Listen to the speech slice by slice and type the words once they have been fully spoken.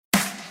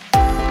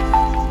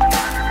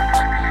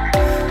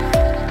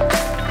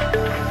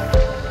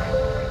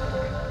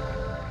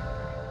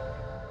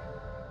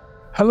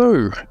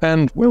Hello,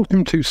 and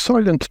welcome to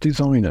Silent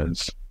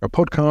Designers, a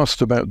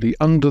podcast about the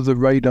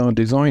under-the-radar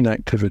design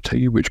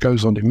activity which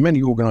goes on in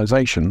many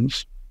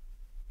organisations,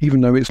 even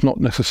though it's not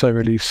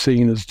necessarily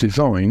seen as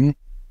design,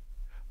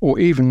 or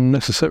even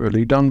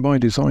necessarily done by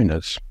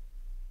designers.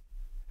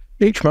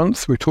 Each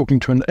month we're talking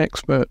to an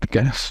expert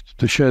guest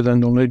to share their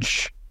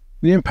knowledge,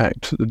 the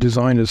impact that the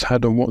designers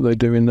had on what they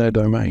do in their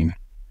domain.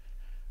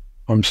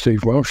 I'm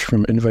Steve Welsh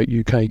from Innovate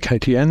UK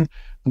KTN,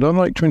 and I'd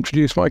like to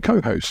introduce my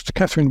co-host,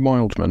 Catherine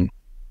Wildman,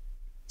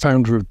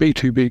 founder of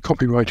B2B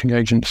copywriting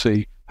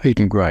agency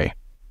Hayden Gray.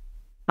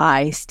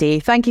 Hi,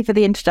 Steve. Thank you for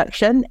the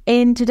introduction.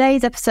 In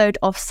today's episode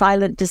of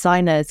Silent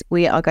Designers,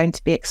 we are going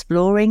to be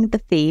exploring the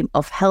theme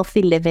of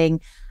healthy living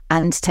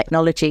and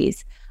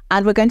technologies.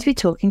 And we're going to be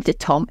talking to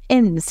Tom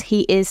Innes.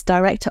 He is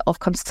Director of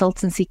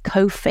Consultancy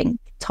Cofink.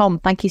 Tom,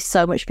 thank you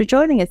so much for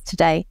joining us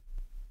today.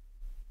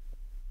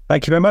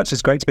 Thank you very much.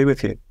 It's great to be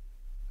with you.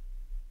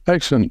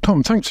 Excellent.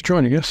 Tom, thanks for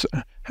joining us.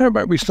 How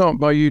about we start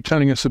by you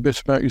telling us a bit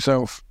about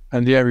yourself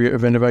and the area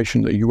of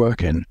innovation that you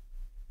work in?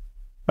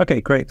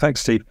 Okay, great.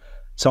 Thanks, Steve.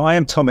 So I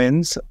am Tom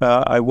Innes.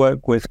 I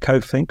work with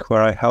Cofink,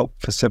 where I help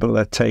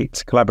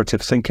facilitate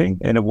collaborative thinking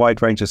in a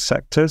wide range of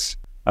sectors.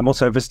 I'm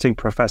also a visiting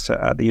professor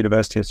at the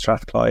University of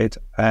Strathclyde,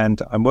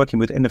 and I'm working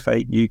with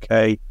Innovate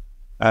UK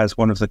as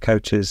one of the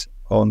coaches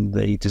on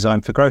the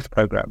Design for Growth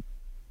programme.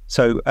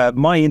 So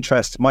my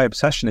interest, my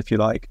obsession, if you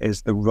like,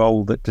 is the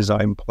role that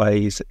design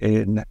plays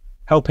in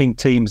helping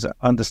teams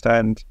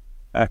understand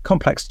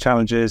complex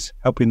challenges,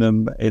 helping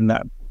them in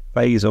that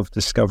phase of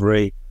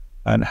discovery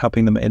and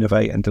helping them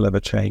innovate and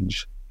deliver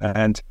change.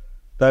 And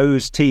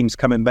those teams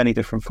come in many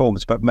different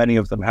forms, but many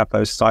of them have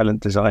those silent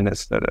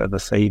designers that are the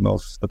theme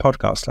of the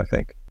podcast, I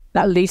think.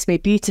 That leads me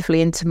beautifully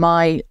into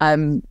my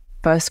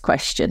first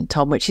question,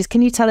 Tom, which is,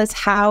 can you tell us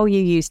how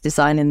you use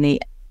design in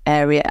the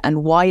area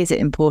and why is it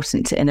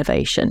important to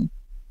innovation?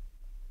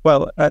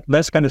 Well,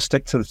 let's kind of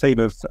stick to the theme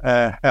of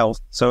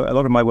health. So a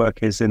lot of my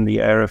work is in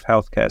the area of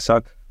healthcare.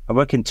 So I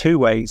work in two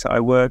ways. I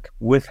work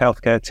with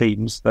healthcare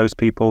teams, those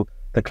people,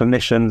 the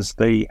clinicians,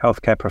 the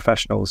healthcare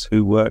professionals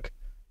who work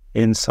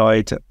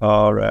inside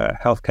our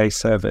healthcare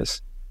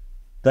service.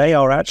 They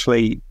are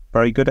actually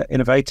very good at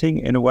innovating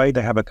in a way.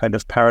 They have a kind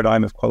of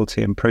paradigm of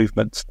quality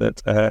improvement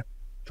that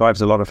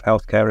drives a lot of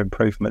healthcare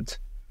improvement.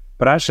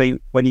 But actually,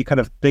 when you kind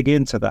of dig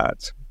into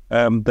that,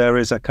 there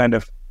is a kind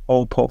of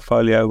whole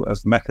portfolio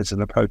of methods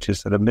and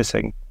approaches that are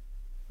missing.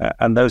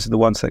 And those are the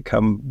ones that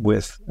come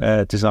with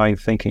design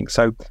thinking.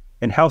 So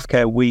in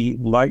healthcare, we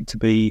like to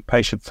be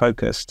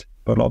patient-focused,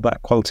 but a lot of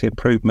that quality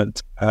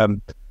improvement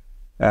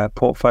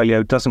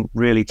portfolio doesn't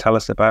really tell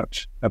us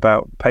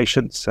about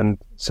patients and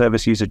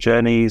service user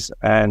journeys,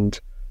 and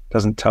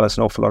doesn't tell us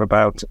an awful lot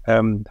about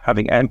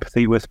having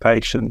empathy with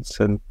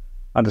patients and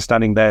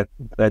understanding their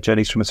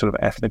journeys from a sort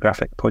of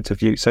ethnographic point of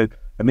view. So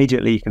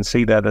immediately you can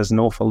see there's an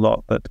awful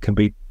lot that can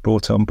be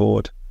brought on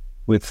board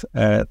with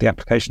the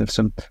application of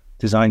some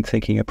design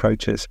thinking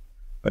approaches.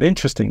 But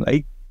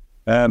interestingly,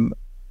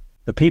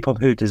 the people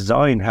who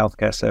design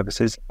healthcare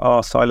services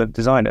are silent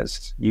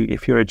designers.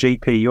 If you're a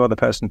GP, you're the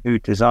person who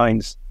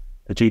designs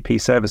the GP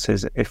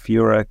services. If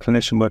you're a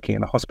clinician working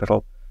in a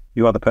hospital,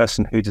 you are the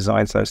person who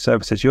designs those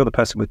services. You're the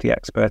person with the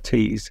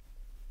expertise.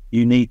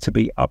 You need to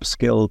be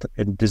upskilled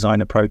in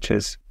design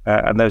approaches,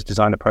 and those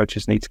design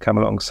approaches need to come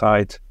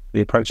alongside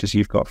the approaches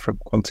you've got from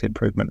quality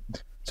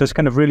improvement. So it's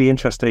kind of really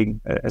interesting.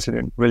 It's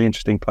a really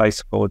interesting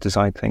place for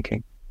design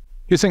thinking.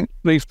 Do you think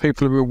these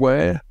people are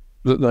aware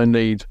that they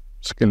need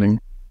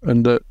skilling,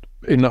 and that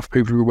enough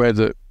people are aware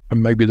that,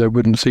 and maybe they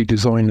wouldn't see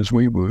design as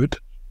we would,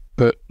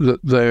 but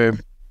that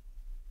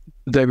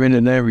they're in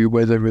an area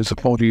where there is a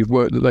body of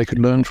work that they could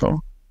learn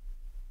from?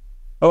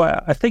 Oh,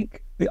 I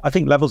think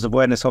levels of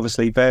awareness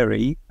obviously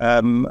vary.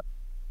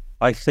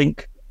 I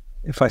think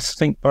if I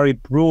think very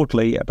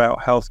broadly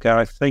about healthcare,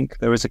 I think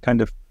there is a kind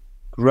of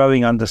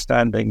growing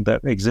understanding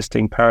that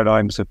existing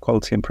paradigms of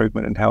quality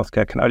improvement in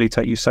healthcare can only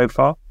take you so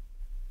far.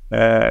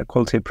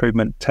 Quality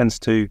improvement tends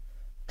to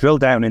drill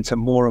down into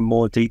more and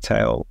more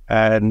detail,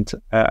 and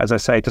as I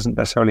say, it doesn't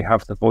necessarily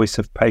have the voice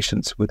of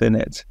patients within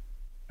it.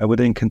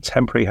 Within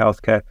contemporary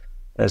healthcare,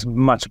 there's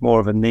much more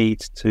of a need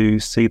to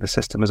see the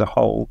system as a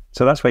whole.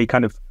 So that's where you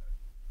kind of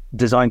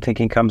design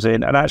thinking comes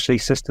in, and actually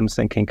systems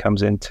thinking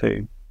comes in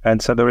too.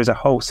 And so there is a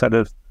whole set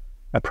of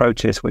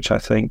approaches which I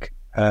think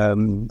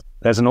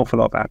there's an awful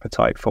lot of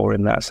appetite for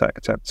in that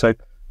sector. So I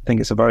think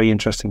it's a very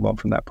interesting one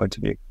from that point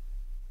of view.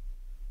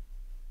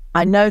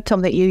 I know,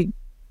 Tom, that you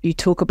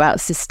talk about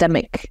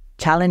systemic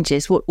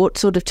challenges. What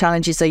sort of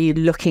challenges are you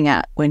looking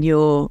at when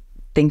you're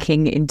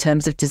thinking in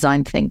terms of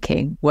design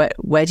thinking?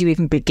 Where do you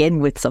even begin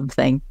with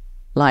something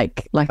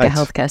like a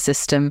healthcare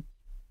system?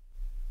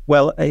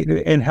 Well,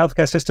 in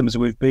healthcare systems,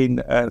 we've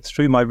been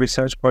through my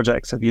research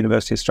projects at the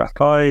University of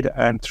Strathclyde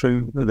and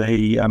through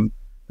the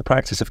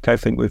practice of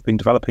Cofink, we've been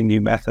developing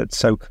new methods.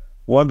 So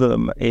one of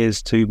them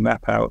is to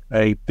map out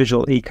a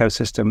visual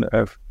ecosystem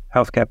of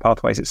healthcare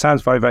pathways. It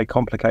sounds very, very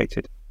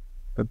complicated,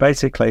 but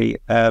basically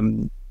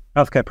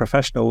healthcare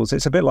professionals,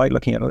 it's a bit like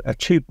looking at a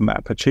tube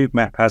map. A tube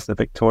map has the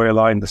Victoria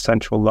line, the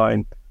Central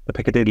line, the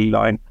Piccadilly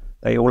line.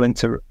 They all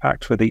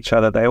interact with each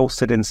other. They all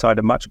sit inside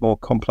a much more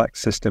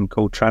complex system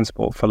called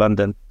Transport for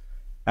London.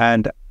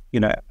 And,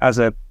 as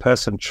a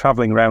person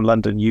traveling around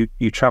London, you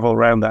travel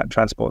around that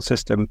transport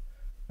system,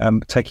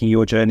 taking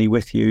your journey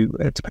with you,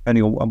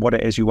 depending on what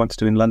it is you want to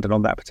do in London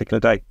on that particular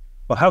day.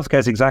 Well, healthcare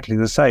is exactly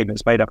the same.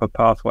 It's made up of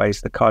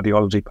pathways, the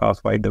cardiology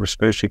pathway, the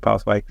respiratory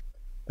pathway.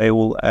 They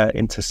all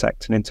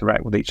intersect and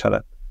interact with each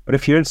other. But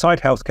if you're inside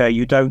healthcare,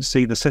 you don't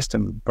see the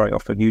system very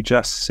often. You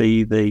just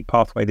see the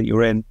pathway that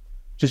you're in,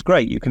 which is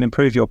great. You can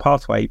improve your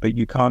pathway, but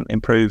you can't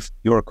improve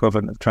your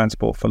equivalent of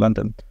Transport for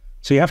London.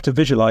 So you have to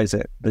visualize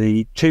it.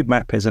 The tube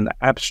map is an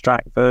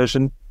abstract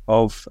version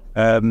of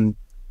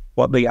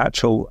what the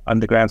actual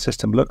underground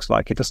system looks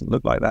like. It doesn't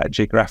look like that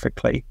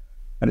geographically.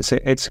 And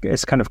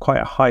it's kind of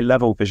quite a high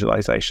level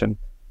visualization.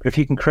 But if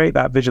you can create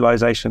that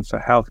visualization for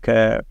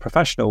healthcare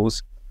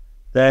professionals,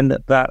 then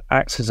that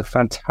acts as a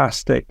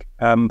fantastic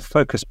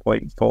focus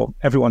point for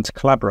everyone to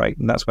collaborate.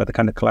 And that's where the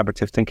kind of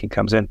collaborative thinking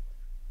comes in.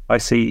 I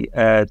see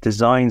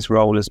design's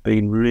role as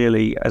being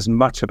really as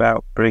much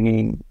about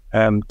bringing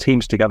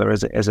teams together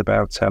as it is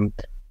about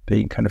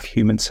being kind of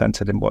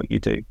human-centered in what you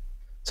do.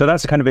 So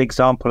that's a kind of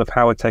example of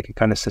how I take a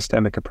kind of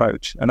systemic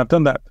approach. And I've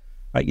done that.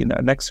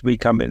 Next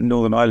week I'm in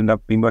Northern Ireland.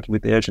 I've been working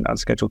with the urgent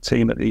unscheduled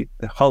team at the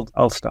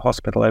Ulster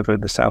Hospital over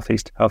in the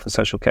Southeast Health and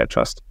Social Care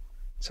Trust.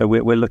 So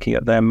we're looking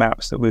at their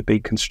maps that we've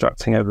been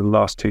constructing over the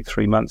last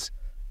 2-3 months.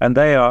 And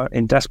they are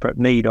in desperate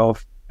need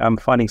of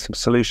finding some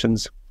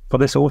solutions for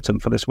this autumn,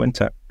 for this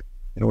winter,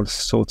 in order to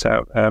sort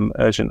out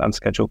urgent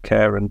unscheduled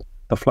care and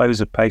the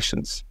flows of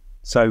patients.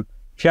 So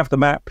if you have the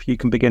map, you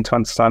can begin to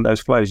understand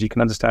those flows. You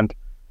can understand,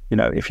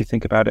 if you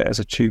think about it as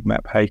a tube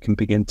map, how you can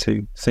begin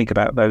to think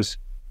about those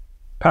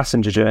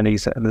passenger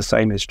journeys, and the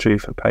same is true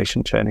for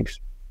patient journeys.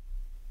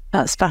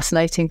 That's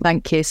fascinating.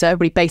 Thank you. So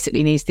everybody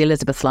basically needs the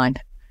Elizabeth line.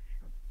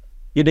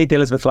 You need the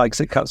Elizabeth line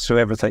because it cuts through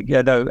everything.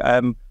 Yeah,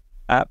 no,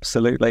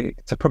 absolutely.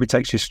 It probably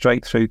takes you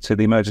straight through to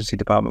the emergency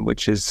department,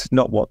 which is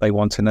not what they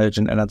want in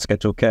urgent and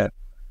unscheduled care.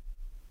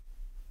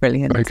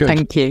 Brilliant.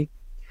 Thank you.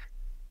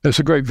 It's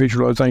a great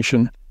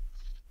visualization.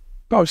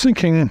 But I was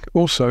thinking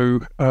also,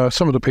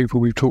 some of the people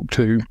we've talked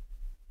to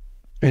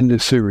in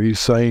this series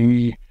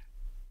say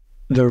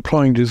they're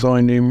applying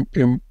design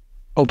in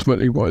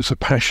ultimately what is a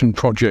passion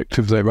project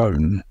of their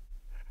own,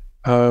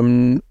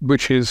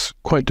 which is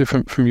quite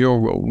different from your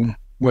role,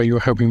 where you're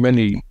helping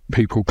many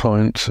people,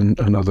 clients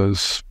and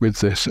others with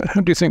this.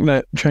 How do you think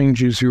that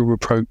changes your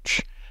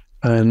approach?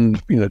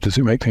 And, does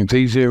it make things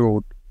easier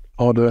or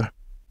harder?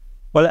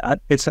 Well,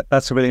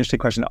 that's a really interesting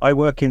question. I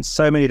work in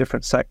so many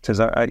different sectors.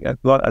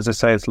 As I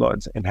say, it's a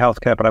lot in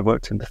healthcare, but I've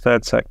worked in the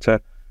third sector.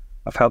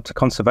 I've helped a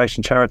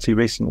conservation charity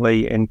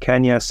recently in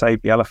Kenya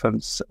save the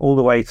elephants, all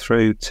the way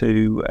through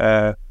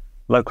to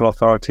local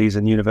authorities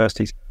and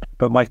universities.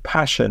 But my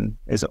passion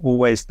is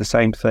always the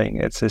same thing.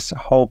 It's this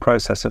whole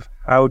process of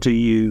how do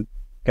you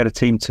get a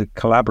team to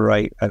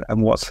collaborate,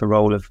 and what's the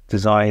role of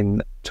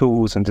design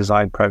tools and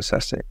design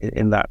process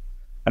in that.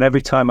 And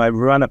every time I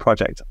run a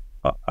project,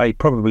 I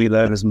probably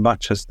learn as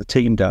much as the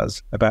team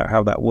does about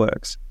how that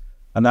works.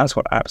 And that's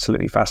what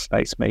absolutely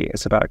fascinates me.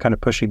 It's about kind of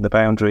pushing the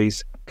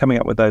boundaries, coming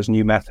up with those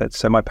new methods.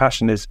 So my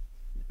passion is,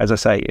 as I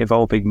say,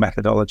 evolving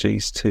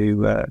methodologies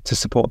to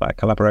support that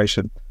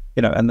collaboration.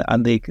 And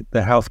the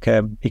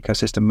healthcare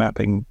ecosystem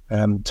mapping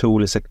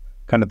tool is a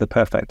kind of the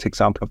perfect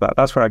example of that.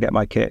 That's where I get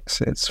my kicks.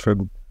 It's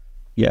from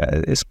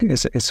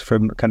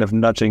kind of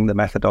nudging the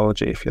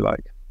methodology, if you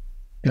like.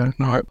 Yeah,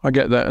 no, I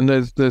get that. And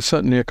there's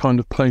certainly a kind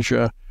of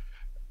pleasure.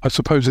 I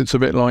suppose it's a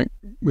bit like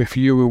if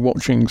you were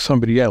watching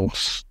somebody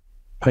else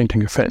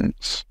painting a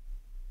fence,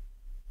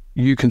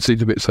 you can see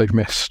the bits they've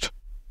missed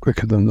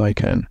quicker than they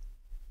can.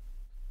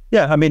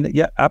 Yeah,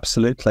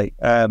 absolutely.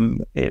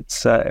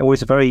 It's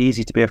always very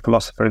easy to be a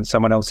philosopher in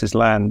someone else's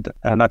land.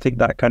 And I think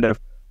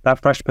that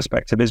fresh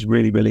perspective is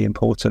really, really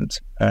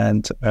important.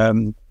 And,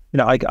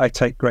 I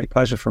take great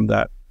pleasure from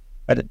that.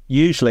 And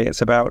usually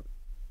it's about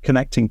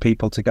connecting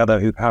people together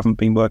who haven't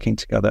been working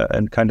together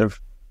and kind of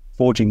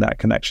forging that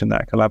connection,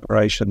 that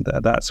collaboration.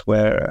 That's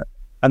where,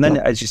 and then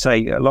as you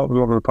say, a lot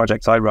of the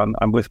projects I run,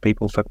 I'm with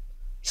people for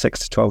 6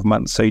 to 12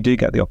 months. So you do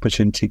get the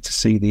opportunity to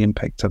see the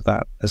impact of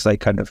that as they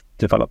kind of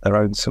develop their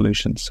own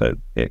solutions. So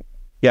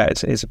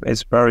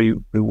it's very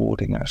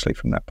rewarding actually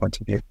from that point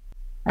of view.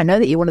 I know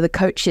that you're one of the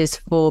coaches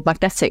for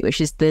Magnetic,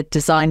 which is the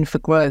Design for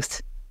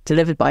Growth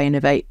delivered by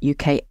Innovate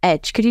UK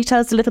Edge. Could you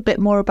tell us a little bit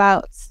more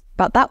about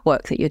that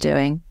work that you're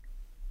doing?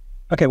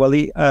 Okay, well,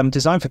 the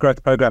Design for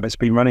Growth program has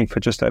been running for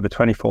just over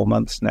 24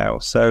 months now.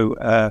 So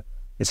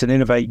it's an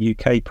Innovate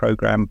UK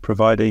program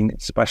providing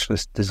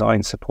specialist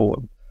design support,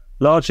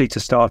 largely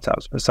to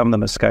startups, but some of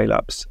them are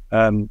scale-ups.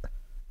 And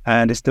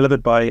it's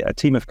delivered by a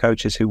team of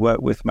coaches who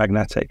work with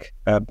Magnetic.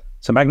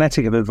 So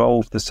Magnetic have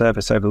evolved the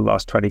service over the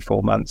last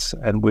 24 months,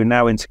 and we're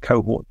now into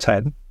cohort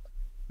 10.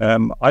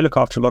 I look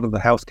after a lot of the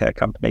healthcare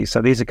companies.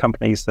 So these are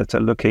companies that are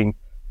looking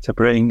to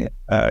bring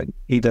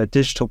either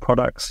digital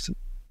products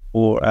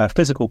or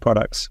physical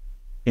products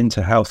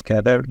into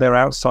healthcare. They're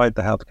outside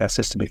the healthcare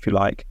system, if you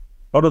like.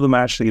 A lot of them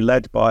are actually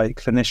led by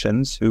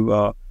clinicians who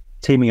are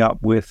teaming up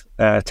with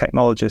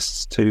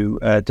technologists to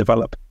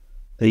develop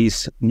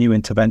these new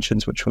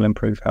interventions which will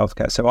improve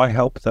healthcare. So I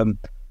help them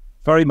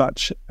very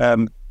much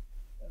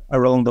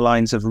along the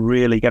lines of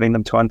really getting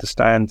them to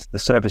understand the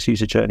service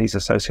user journeys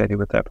associated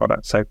with their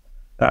products. So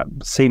that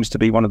seems to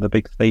be one of the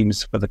big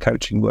themes for the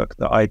coaching work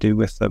that I do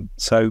with them.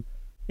 So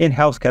in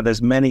healthcare,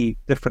 there's many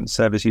different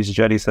service user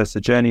journeys. There's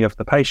the journey of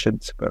the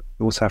patient, but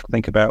you also have to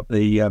think about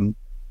the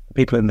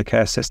people in the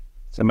care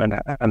system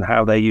and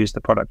how they use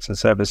the products and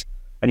service.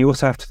 And you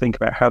also have to think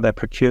about how they're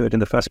procured in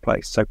the first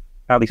place. So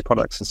how these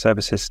products and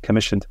services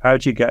commissioned. How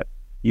do you get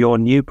your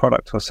new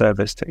product or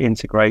service to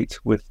integrate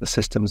with the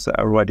systems that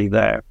are already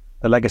there,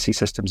 the legacy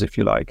systems, if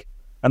you like?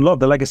 And a lot of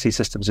the legacy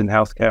systems in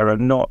healthcare are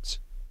not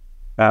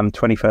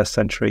 21st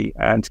century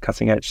and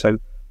cutting edge. So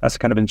that's a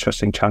kind of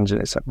interesting challenge in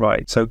its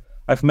right. So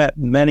I've met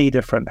many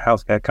different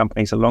healthcare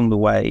companies along the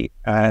way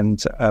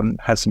and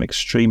had some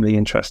extremely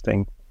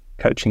interesting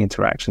coaching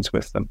interactions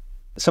with them.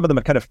 Some of them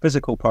are kind of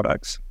physical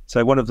products.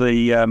 So one of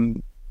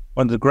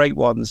the great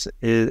ones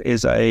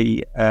is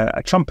a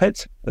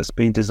trumpet that's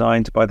been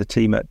designed by the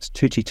team at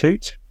Tootie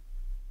Toot.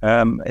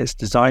 It's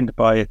designed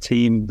by a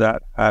team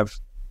that have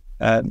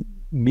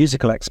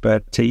musical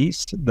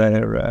expertise.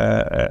 They're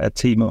a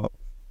team of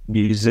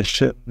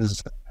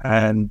musicians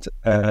and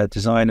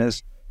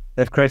designers.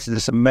 They've created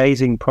this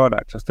amazing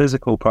product, a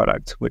physical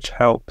product, which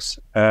helps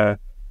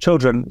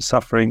children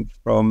suffering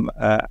from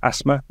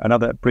asthma and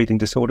other breathing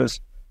disorders.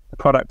 The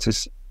product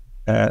has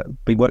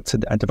been worked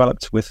and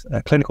developed with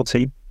a clinical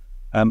team,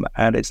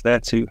 and it's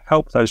there to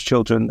help those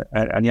children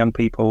and young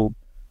people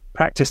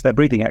practice their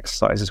breathing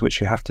exercises,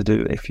 which you have to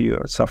do if you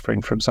are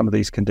suffering from some of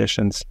these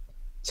conditions.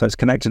 So it's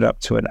connected up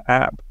to an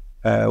app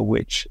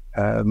which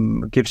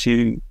gives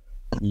you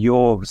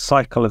your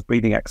cycle of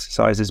breathing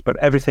exercises, but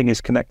everything is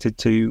connected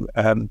to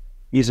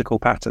musical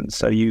patterns.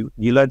 So you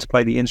learn to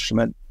play the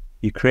instrument,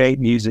 you create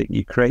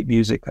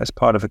music as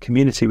part of a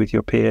community with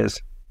your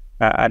peers,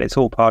 and it's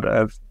all part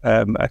of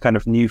a kind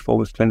of new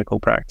form of clinical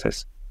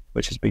practice,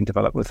 which has been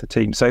developed with the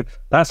team. So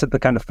that's at the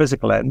kind of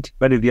physical end.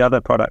 Many of the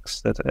other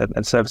products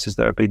and services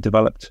that have been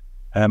developed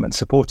and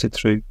supported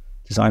through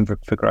Design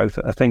for Growth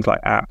are things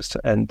like apps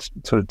and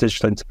sort of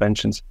digital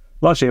interventions,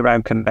 largely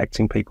around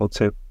connecting people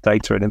to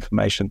data and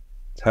information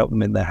to help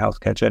them in their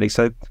healthcare journey.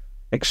 So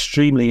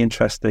extremely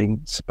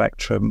interesting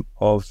spectrum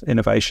of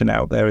innovation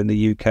out there in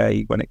the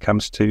UK when it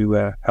comes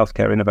to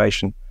healthcare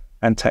innovation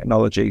and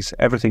technologies,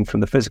 everything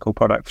from the physical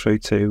product through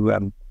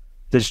to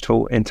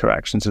digital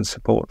interactions and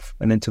support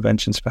and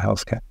interventions for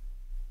healthcare.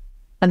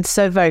 And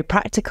so very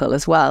practical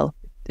as well.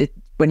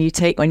 When you're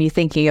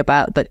thinking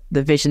about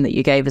the vision that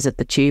you gave us of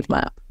the tube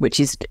map, which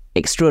is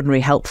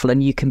extraordinarily helpful,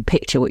 and you can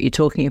picture what you're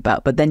talking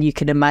about, but then you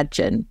can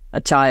imagine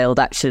a child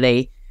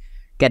actually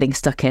getting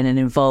stuck in and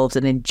involved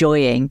and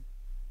enjoying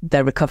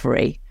their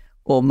recovery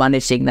or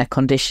managing their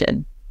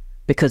condition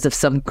because of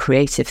some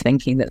creative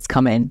thinking that's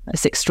come in.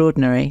 It's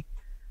extraordinary.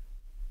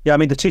 Yeah, I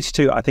mean, the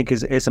 222 I think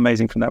is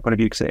amazing from that point of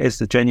view, because it is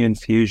the genuine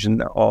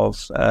fusion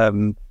of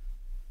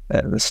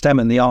the STEM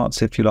and the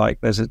arts, if you like.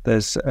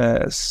 There's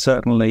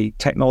certainly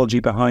technology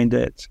behind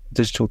it,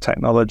 digital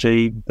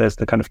technology. There's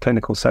the kind of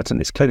clinical setting.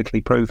 It's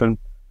clinically proven,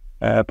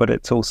 but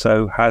it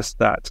also has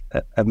that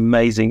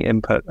amazing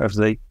input of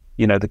the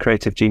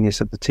creative genius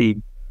of the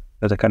team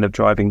that are kind of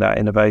driving that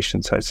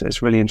innovation. So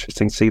it's really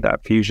interesting to see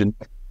that fusion,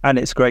 and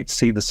it's great to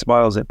see the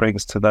smiles it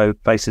brings to the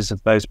faces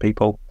of those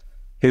people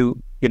who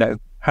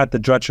had the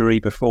drudgery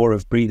before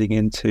of breathing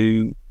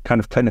into kind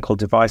of clinical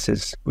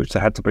devices, which they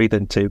had to breathe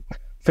into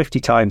 50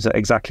 times at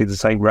exactly the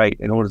same rate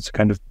in order to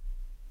kind of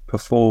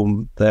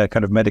perform their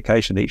kind of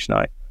medication each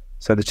night.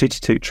 So the Tootie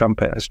Toot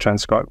trumpet has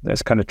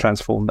kind of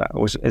transformed that,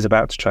 or is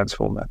about to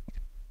transform that.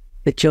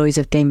 The joys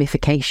of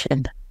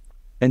gamification.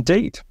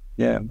 Indeed,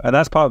 yeah. And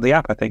that's part of the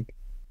app, I think,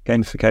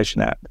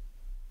 gamification app.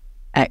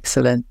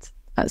 Excellent.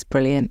 That's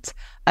brilliant.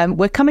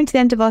 We're coming to the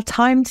end of our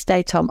time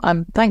today, Tom.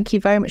 Thank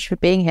you very much for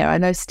being here. I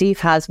know Steve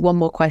has one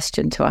more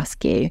question to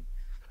ask you.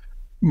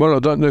 Well, I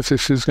don't know if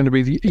this is going to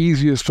be the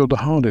easiest or the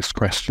hardest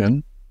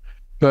question,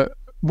 but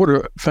what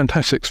a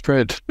fantastic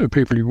spread of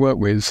people you work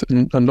with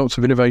and lots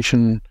of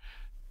innovation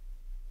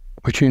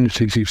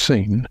opportunities you've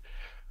seen.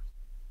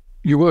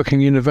 You're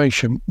working in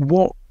innovation.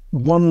 What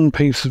one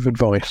piece of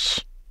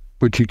advice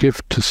would you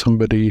give to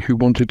somebody who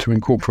wanted to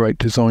incorporate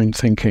design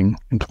thinking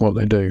into what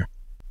they do?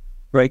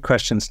 Great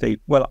question, Steve.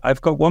 Well,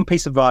 I've got one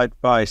piece of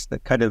advice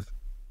that kind of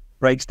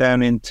breaks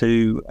down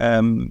into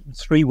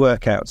 3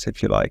 workouts,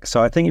 if you like.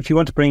 So I think if you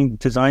want to bring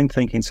design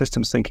thinking,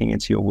 systems thinking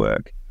into your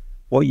work,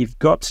 what you've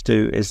got to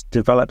do is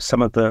develop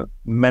some of the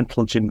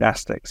mental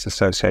gymnastics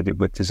associated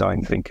with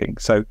design thinking.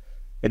 So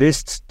it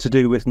is to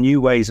do with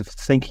new ways of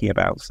thinking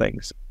about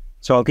things.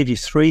 So I'll give you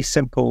 3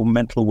 simple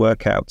mental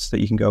workouts that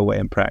you can go away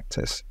and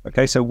practice.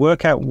 Okay, so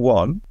workout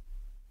 1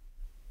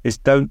 is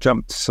don't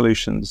jump to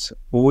solutions.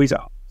 Always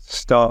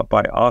start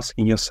by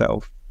asking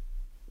yourself,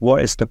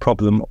 what is the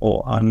problem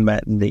or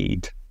unmet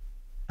need?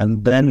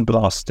 And then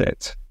blast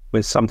it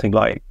with something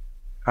like,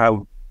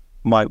 how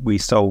might we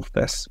solve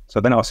this? So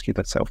then ask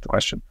yourself the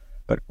question.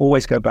 but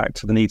always go back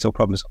to the needs or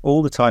problems.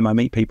 All the time I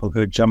meet people who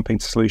are jumping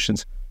to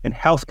solutions. In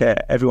healthcare,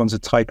 everyone's a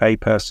type A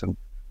person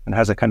and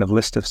has a kind of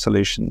list of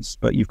solutions,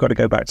 but you've got to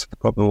go back to the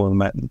problem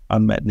or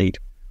unmet need.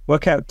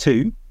 Workout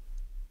 2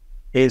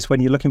 is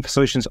when you're looking for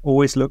solutions,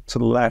 always look to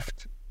the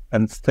left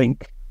and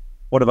think,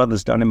 what have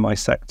others done in my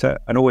sector?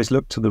 And always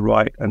look to the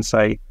right and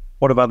say,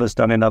 what have others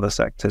done in other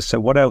sectors?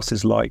 So what else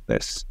is like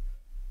this?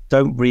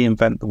 Don't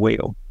reinvent the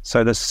wheel.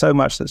 So there's so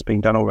much that's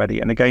been done already.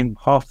 And again,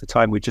 half the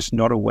time we're just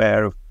not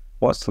aware of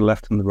what's to the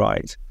left and the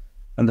right.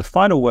 And the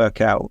final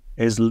workout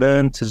is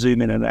learn to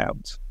zoom in and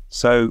out.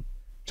 So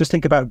just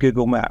think about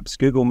Google Maps.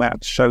 Google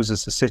Maps shows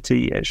us a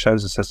city, it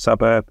shows us a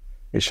suburb,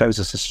 it shows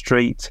us a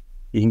street.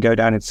 You can go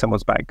down into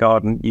someone's back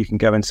garden, you can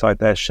go inside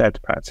their shed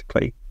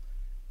practically.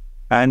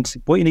 And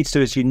what you need to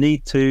do is you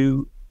need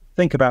to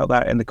think about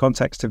that in the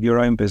context of your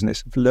own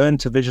business. Learn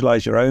to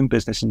visualize your own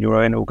business and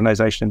your own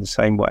organization in the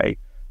same way.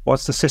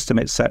 What's the system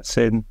it sets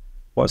in?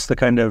 What's the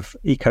kind of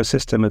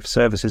ecosystem of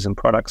services and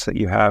products that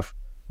you have?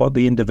 What are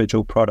the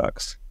individual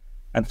products?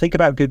 And think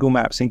about Google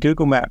Maps. In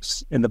Google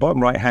Maps, in the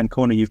bottom right-hand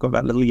corner, you've got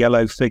that little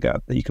yellow figure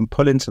that you can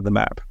pull into the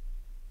map.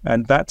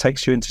 And that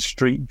takes you into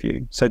Street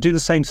View. So do the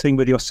same thing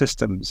with your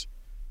systems.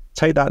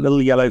 Take that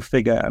little yellow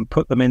figure and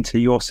put them into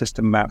your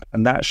system map,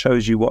 and that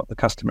shows you what the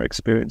customer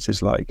experience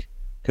is like.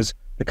 Because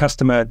the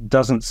customer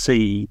doesn't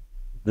see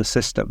the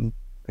system.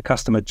 The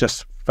customer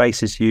just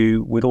faces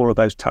you with all of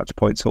those touch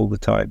points all the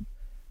time.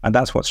 And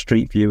that's what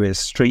Street View is.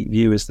 Street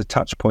View is the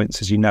touch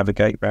points as you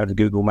navigate around a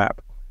Google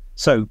map.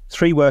 So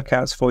 3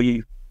 workouts for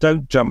you.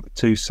 Don't jump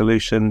to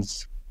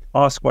solutions.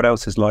 Ask what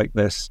else is like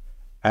this,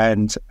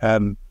 and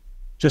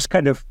just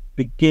kind of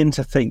begin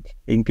to think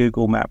in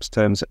Google Maps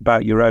terms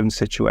about your own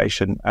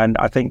situation. And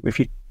I think if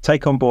you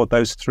take on board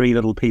those 3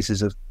 little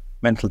pieces of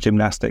mental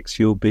gymnastics,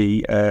 you'll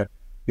be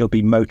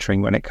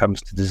motoring when it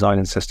comes to design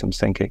and systems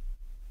thinking.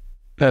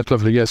 That's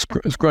lovely. Yes,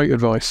 it's great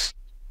advice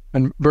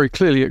and very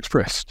clearly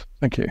expressed.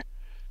 Thank you.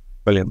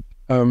 Brilliant.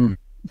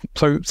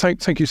 So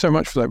thank you so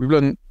much for that. We've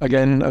learned,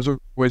 again, as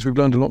always, we've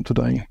learned a lot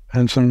today,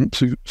 and some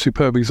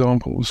superb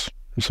examples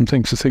and some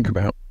things to think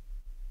about,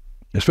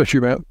 especially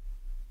about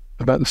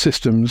the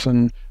systems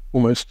and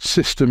almost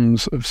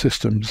systems of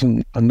systems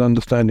and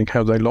understanding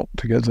how they lock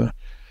together.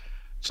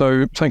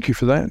 So thank you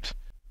for that.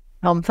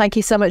 Thank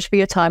you so much for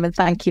your time, and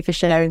thank you for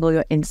sharing all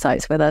your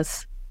insights with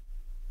us.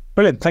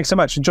 Brilliant. Thanks so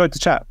much. Enjoyed the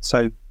chat.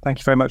 So thank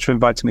you very much for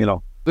inviting me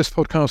along. This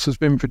podcast has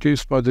been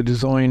produced by the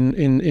Design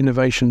in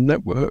Innovation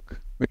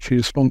Network, which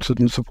is sponsored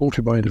and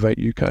supported by Innovate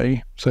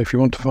UK. So if you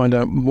want to find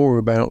out more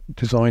about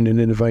design and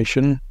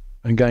innovation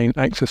and gain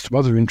access to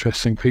other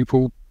interesting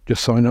people,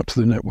 just sign up to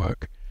the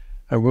network.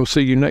 And we'll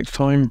see you next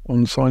time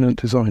on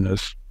Silent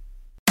Designers.